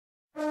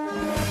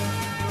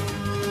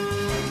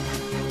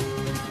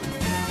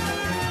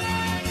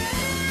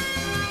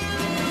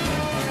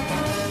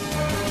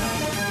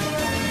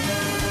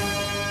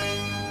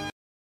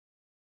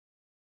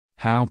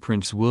How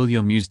Prince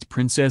William used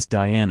Princess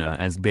Diana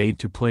as bait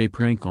to play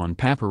prank on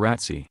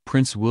paparazzi.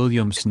 Prince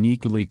William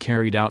sneakily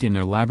carried out an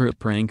elaborate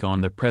prank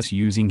on the press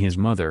using his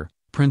mother,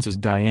 Princess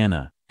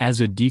Diana,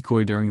 as a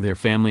decoy during their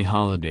family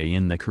holiday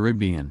in the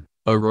Caribbean,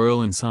 a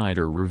royal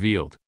insider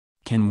revealed.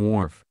 Ken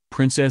Wharf,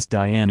 Princess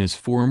Diana's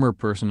former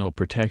personal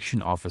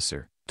protection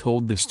officer,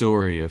 told the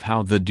story of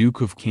how the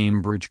Duke of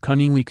Cambridge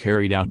cunningly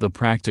carried out the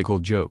practical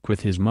joke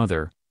with his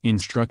mother,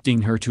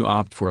 instructing her to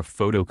opt for a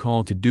photo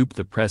call to dupe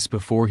the press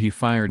before he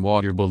fired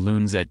water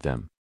balloons at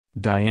them.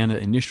 Diana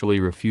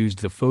initially refused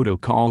the photo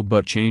call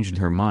but changed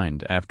her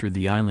mind after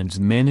the island's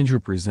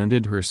manager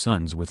presented her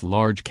sons with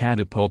large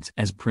catapults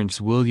as Prince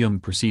William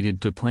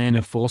proceeded to plan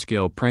a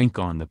full-scale prank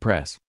on the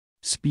press.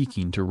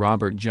 Speaking to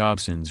Robert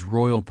Jobson's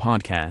royal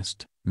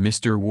podcast,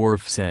 Mr.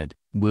 Wharf said,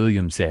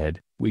 "William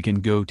said, we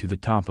can go to the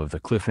top of the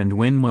cliff and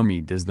when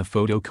Mummy does the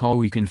photo call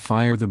we can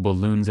fire the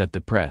balloons at the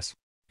press."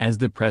 As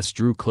the press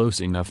drew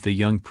close enough the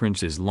young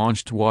princes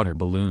launched water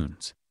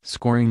balloons,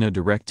 scoring a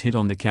direct hit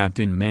on the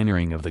Captain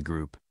Mannering of the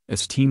group,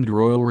 esteemed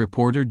royal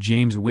reporter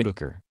James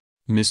Whittaker.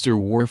 Mr.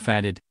 Wharf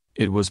added,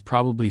 "It was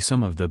probably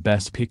some of the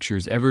best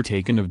pictures ever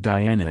taken of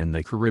Diana in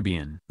the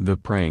Caribbean." The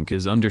prank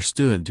is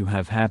understood to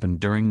have happened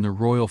during the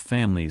royal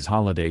family's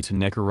holiday to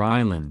Necker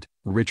Island,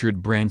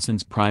 Richard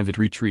Branson's private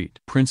retreat.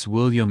 Prince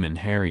William and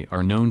Harry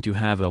are known to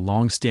have a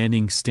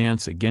long-standing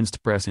stance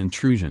against press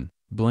intrusion,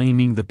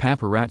 blaming the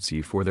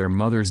paparazzi for their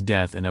mother's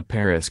death in a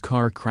Paris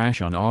car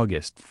crash on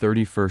August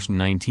 31,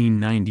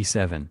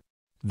 1997.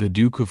 The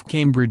Duke of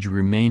Cambridge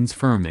remains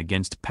firm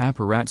against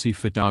paparazzi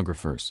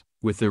photographers,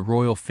 with the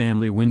royal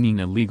family winning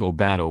a legal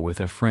battle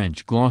with a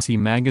French glossy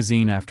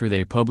magazine after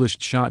they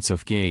published shots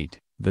of Kate,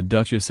 the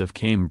Duchess of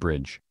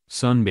Cambridge,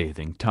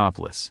 sunbathing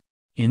topless.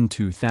 In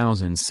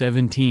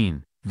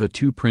 2017, the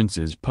two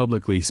princes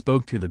publicly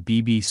spoke to the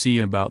BBC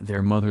about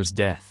their mother's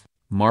death,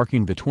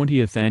 marking the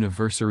 20th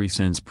anniversary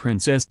since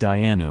Princess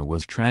Diana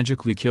was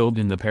tragically killed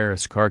in the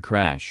Paris car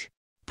crash.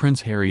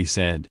 Prince Harry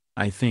said,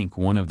 "I think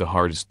one of the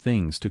hardest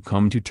things to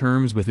come to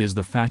terms with is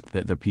the fact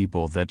that the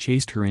people that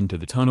chased her into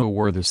the tunnel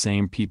were the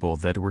same people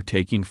that were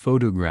taking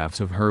photographs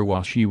of her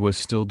while she was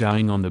still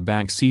dying on the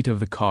back seat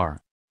of the car.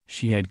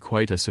 She had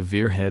quite a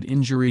severe head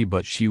injury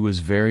but she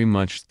was very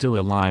much still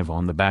alive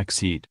on the back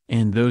seat.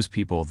 And those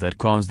people that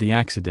caused the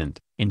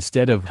accident,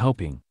 instead of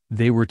helping,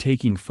 they were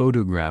taking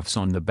photographs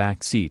on the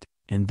back seat.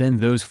 And then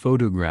those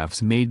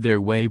photographs made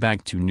their way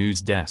back to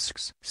news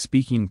desks."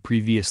 Speaking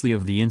previously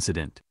of the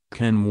incident,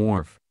 Ken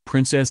Wharf,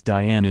 Princess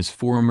Diana's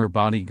former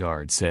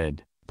bodyguard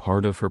said,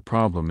 "Part of her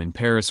problem in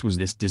Paris was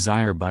this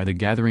desire by the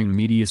gathering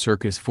media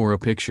circus for a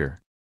picture.